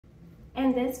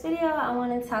In this video, I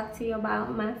want to talk to you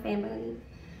about my family.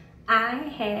 I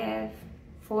have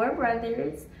 4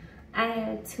 brothers. I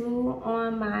have 2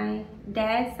 on my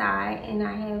dad's side and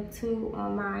I have 2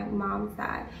 on my mom's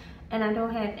side. And I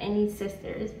don't have any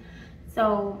sisters.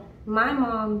 So my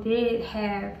mom did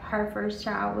have her first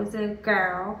child was a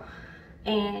girl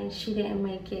and she didn't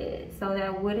make it. So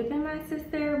that would have been my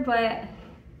sister, but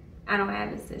I don't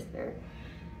have a sister.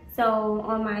 So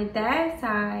on my dad's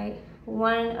side,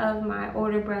 one of my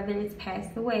older brothers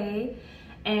passed away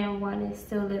and one is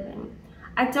still living.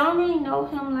 I don't really know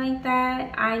him like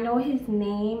that. I know his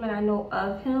name and I know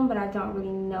of him, but I don't really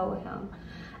know him.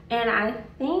 And I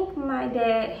think my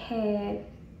dad had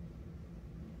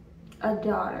a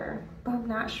daughter, but I'm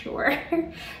not sure.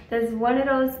 There's one of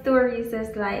those stories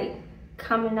that's like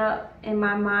coming up in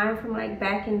my mind from like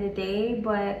back in the day,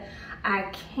 but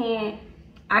I can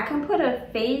put a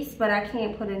face, but I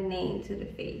can't put a name to the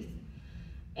face.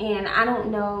 And I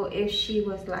don't know if she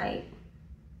was like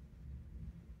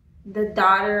the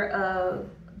daughter of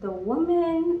the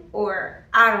woman or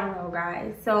I don't know,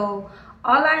 guys. So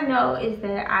all I know is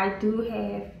that I do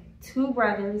have 2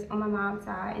 brothers on my mom's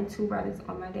side and 2 brothers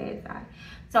on my dad's side.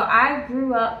 So I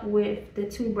grew up with the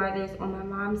 2 brothers on my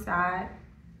mom's side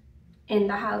in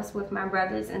the house with my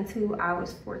brothers until I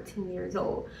was 14 years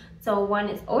old. So one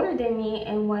is older than me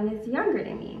and one is younger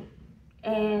than me.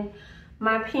 And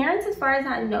my parents, as far as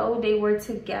I know, they were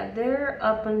together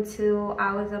up until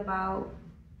I was about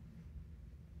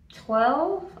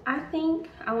 12, I think.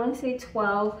 I want to say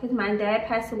 12 because my dad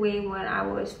passed away when I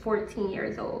was 14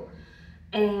 years old.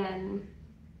 And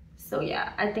so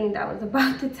yeah, I think that was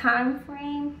about the time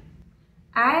frame.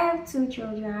 I have 2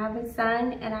 children. I have a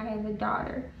son and I have a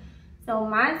daughter. So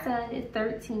my son is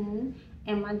 13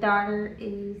 and my daughter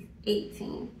is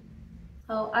 18.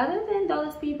 So other than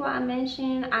those people I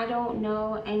mentioned, I don't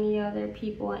know any other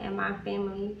people in my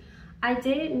family. I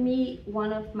did meet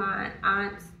one of my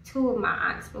aunts, 2 of my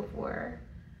aunts before.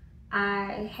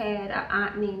 I had an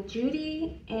aunt named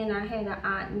Judy and I had an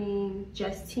aunt named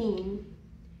Justine.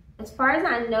 As far as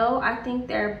I know, I think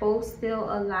they're both still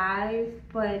alive,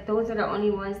 but those are the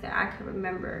only ones that I can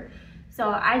remember. So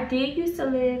I did used to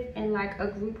live in like a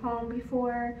group home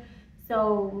before.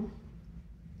 So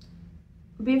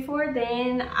before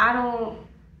then, I don't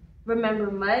remember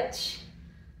much.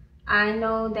 I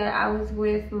know that I was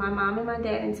with my mom and my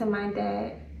dad until my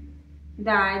dad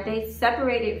died. They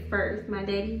separated first. My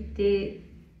daddy did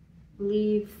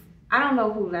leave. I don't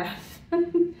know who left.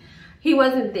 He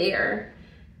wasn't there.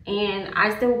 And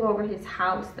I still go over his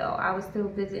house though. I would still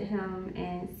visit him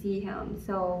and see him.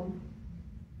 So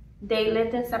they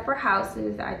lived in separate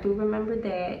houses. I do remember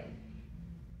that.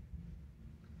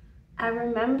 I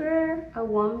remember a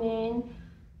woman,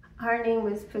 her name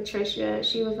was Patricia.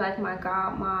 She was like my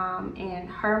godmom, and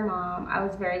her mom, I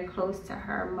was very close to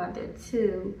her mother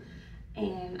too.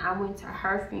 And I went to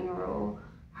her funeral,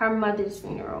 her mother's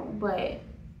funeral, but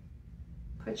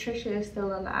Patricia is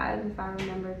still alive if I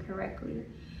remember correctly.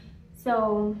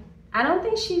 So I don't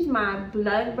think she's my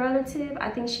blood relative.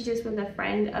 I think she just was a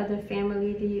friend of the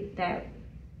family that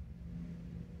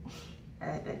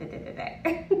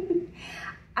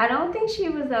I don't think she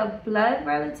was a blood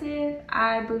relative.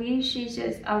 I believe she's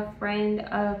just a friend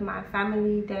of my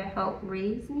family that helped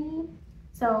raise me.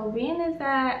 So being as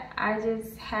that, I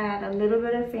just had a little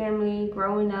bit of family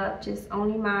growing up, just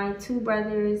only my 2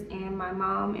 brothers and my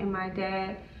mom and my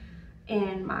dad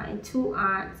and my 2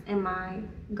 aunts and my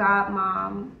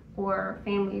godmom or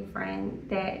family friend.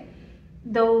 That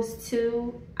those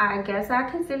 2, I guess I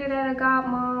consider that a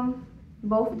godmom.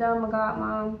 Both of them a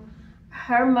godmom.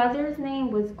 Her mother's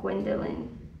name was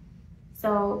Gwendolyn.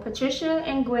 So Patricia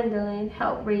and Gwendolyn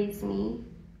helped raise me.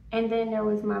 And then there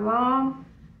was my mom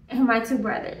and my 2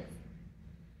 brothers.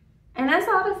 And that's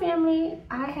all the family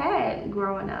I had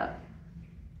growing up.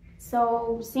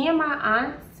 So seeing my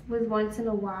aunts was once in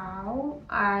a while.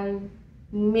 I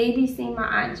maybe seen my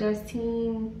Aunt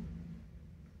Justine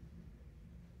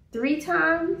 3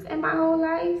 times in my whole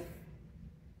life.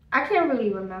 I can't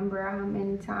really remember how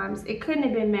many times. It couldn't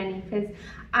have been many because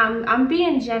I'm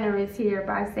being generous here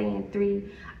by saying 3.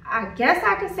 I guess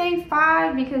I could say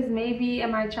 5 because maybe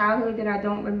in my childhood that I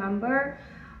don't remember.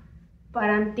 But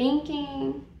I'm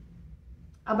thinking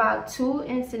about 2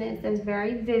 incidents that's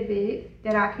very vivid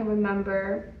that I can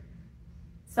remember.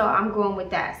 So I'm going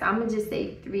with that. So I'm going to just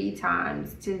say 3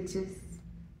 times to just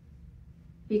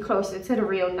be closer to the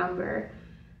real number.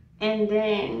 And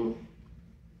then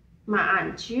my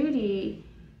Aunt Judy,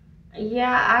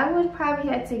 yeah, I would probably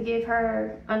have to give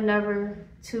her another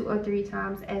 2 or 3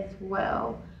 times as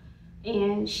well.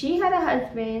 And she had a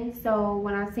husband, so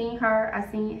when I seen her, I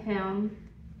seen him.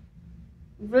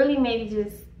 really maybe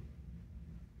just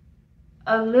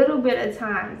a little bit of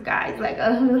times, guys, like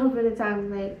a little bit of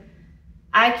times. Like,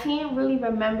 I can't really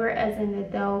remember as an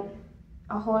adult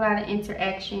a whole lot of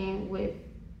interaction with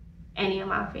any of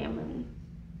my family.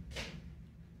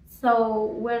 So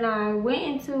when I went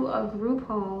into a group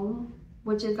home,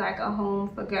 which is like a home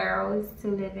for girls to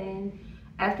live in,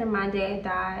 after my dad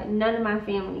died, none of my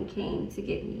family came to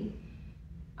get me.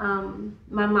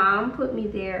 My mom put me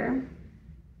there,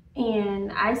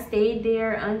 and I stayed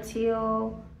there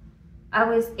until I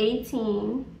was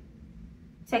 18,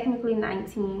 technically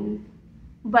 19,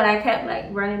 but I kept like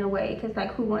running away because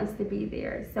like who wants to be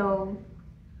there? So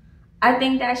I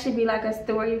think that should be like a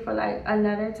story for like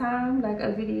another time, like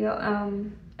a video,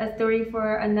 a story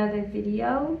for another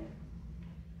video,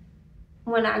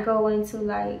 when I go into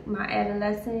like my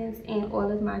adolescence and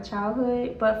all of my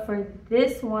childhood. But for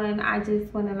this one, I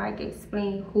just want to like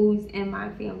explain who's in my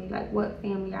family, like what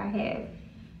family I have.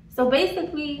 So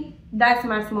basically, that's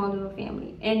my small little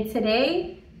family. And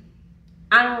today,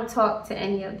 I don't talk to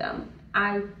any of them.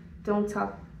 I don't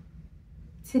talk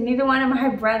to neither one of my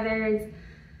brothers.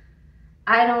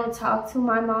 I don't talk to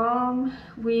my mom.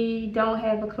 We don't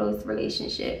have a close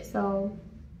relationship. So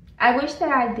I wish that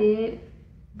I did,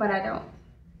 but I don't.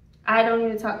 I don't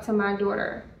even talk to my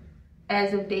daughter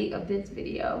as of date of this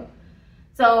video.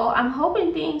 So I'm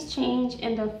hoping things change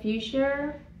in the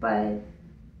future, but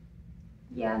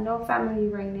yeah, no family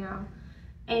right now.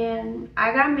 And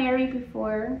I got married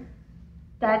before.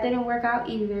 That didn't work out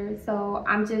either. So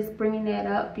I'm just bringing that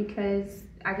up because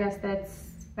I guess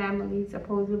that's family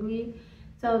supposedly.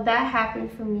 So that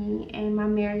happened for me, and my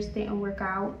marriage didn't work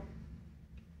out.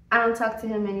 I don't talk to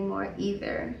him anymore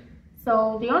either.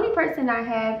 So the only person I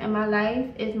have in my life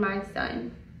is my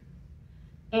son.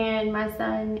 And my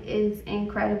son is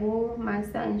incredible. My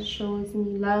son shows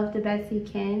me love the best he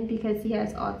can because he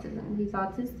has autism. He's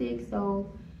autistic,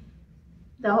 so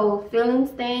the whole feelings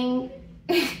thing,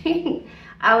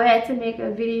 I would have to make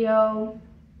a video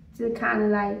to kind of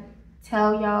like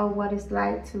tell y'all what it's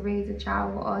like to raise a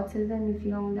child with autism if you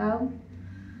don't know.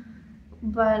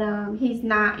 But he's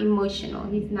not emotional.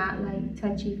 He's not like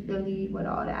touchy-feely with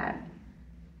all that.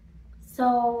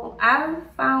 So I've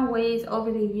found ways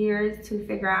over the years to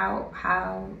figure out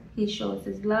how he shows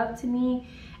his love to me.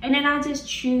 And then I just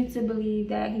choose to believe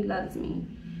that he loves me.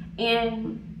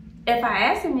 And if I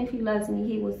ask him if he loves me,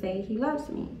 he will say he loves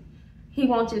me. He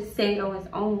won't just say it on his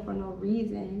own for no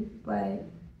reason, but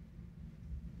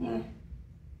yeah.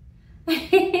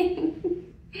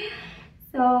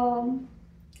 So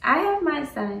I have my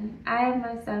son.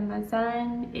 My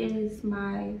son is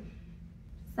my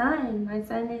son.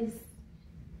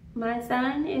 My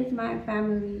son is my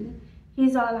family.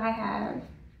 He's all I have.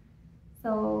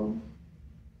 So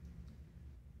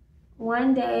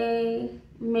one day,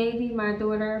 maybe my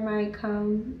daughter might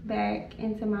come back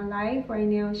into my life. Right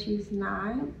now, she's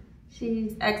not.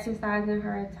 She's exercising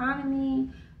her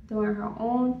autonomy, doing her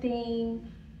own thing.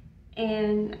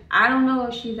 And I don't know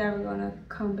if she's ever gonna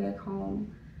come back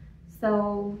home.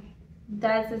 So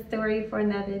that's a story for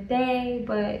another day,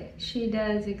 but she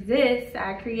does exist.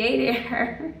 I created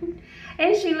her.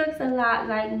 And she looks a lot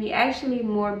like me, actually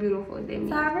more beautiful than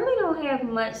me. So I really don't have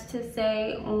much to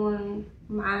say on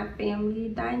my family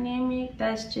dynamic.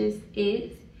 That's just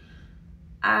it.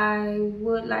 I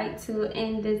would like to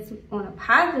end this on a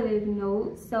positive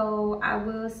note. So I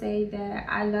will say that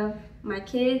I love my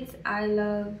kids. I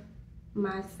love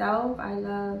myself. I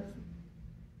love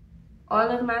all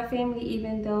of my family,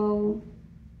 even though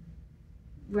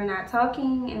we're not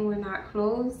talking and we're not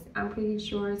close. I'm pretty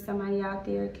sure somebody out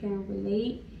there can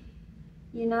relate.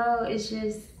 You know, it's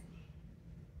just,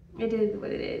 it is what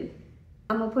it is.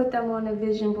 I'm gonna put them on a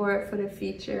vision board for the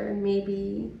future.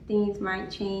 Maybe things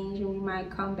might change and we might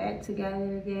come back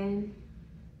together again.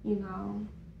 You know,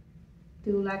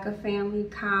 do like a family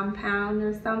compound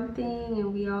or something,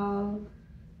 and we all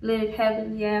live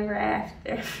happily ever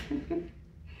after.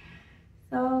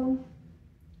 So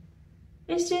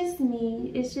it's just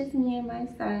me and my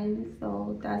son.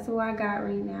 So that's who I got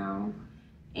right now,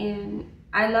 and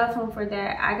I love him for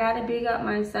that. I gotta big up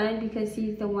my son because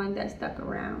he's the one that stuck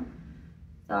around.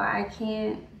 So I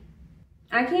can't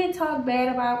talk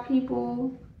bad about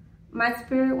people. My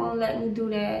spirit won't let me do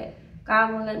that.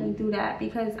 God won't let me do that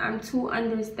because I'm too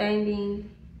understanding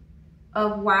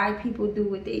of why people do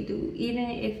what they do. Even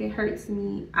if it hurts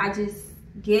me, I just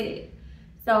get it.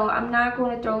 So I'm not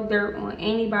going to throw dirt on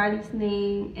anybody's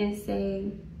name and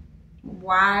say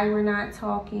why we're not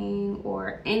talking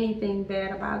or anything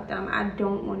bad about them. I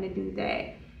don't want to do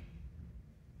that.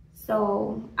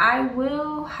 So I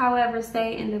will, however,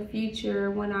 say in the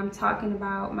future when I'm talking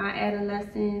about my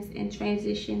adolescence and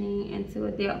transitioning into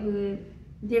adulthood,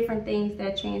 different things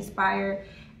that transpire,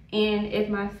 and if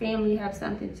my family have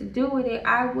something to do with it,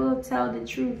 I will tell the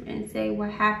truth and say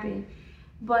what happened,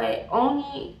 but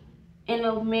only in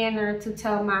a manner to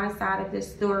tell my side of the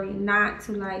story, not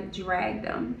to like drag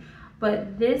them.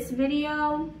 But this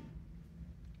video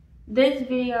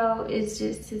is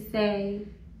just to say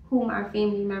who my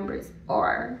family members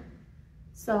are.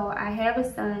 So I have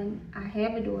a son, I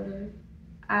have a daughter,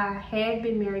 I have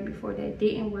been married before that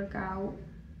didn't work out.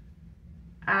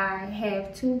 I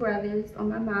have 2 brothers on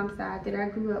my mom's side that I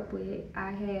grew up with.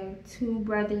 I have 2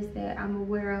 brothers that I'm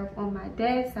aware of on my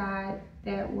dad's side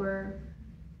that were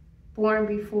born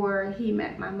before he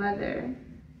met my mother.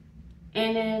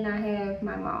 And then I have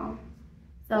my mom.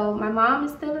 So my mom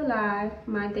is still alive.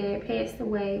 My dad passed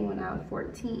away when I was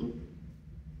 14.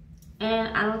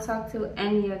 And I don't talk to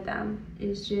any of them.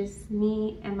 It's just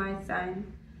me and my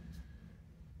son.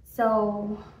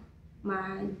 So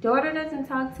my daughter doesn't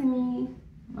talk to me,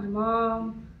 my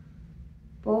mom,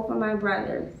 both of my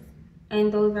brothers.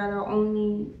 And those are the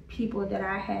only people that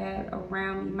I had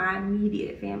around me. My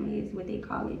immediate family is what they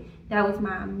call it. That was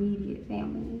my immediate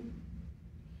family.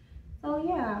 So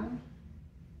yeah.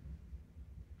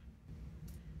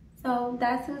 So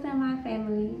that's who's in my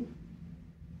family.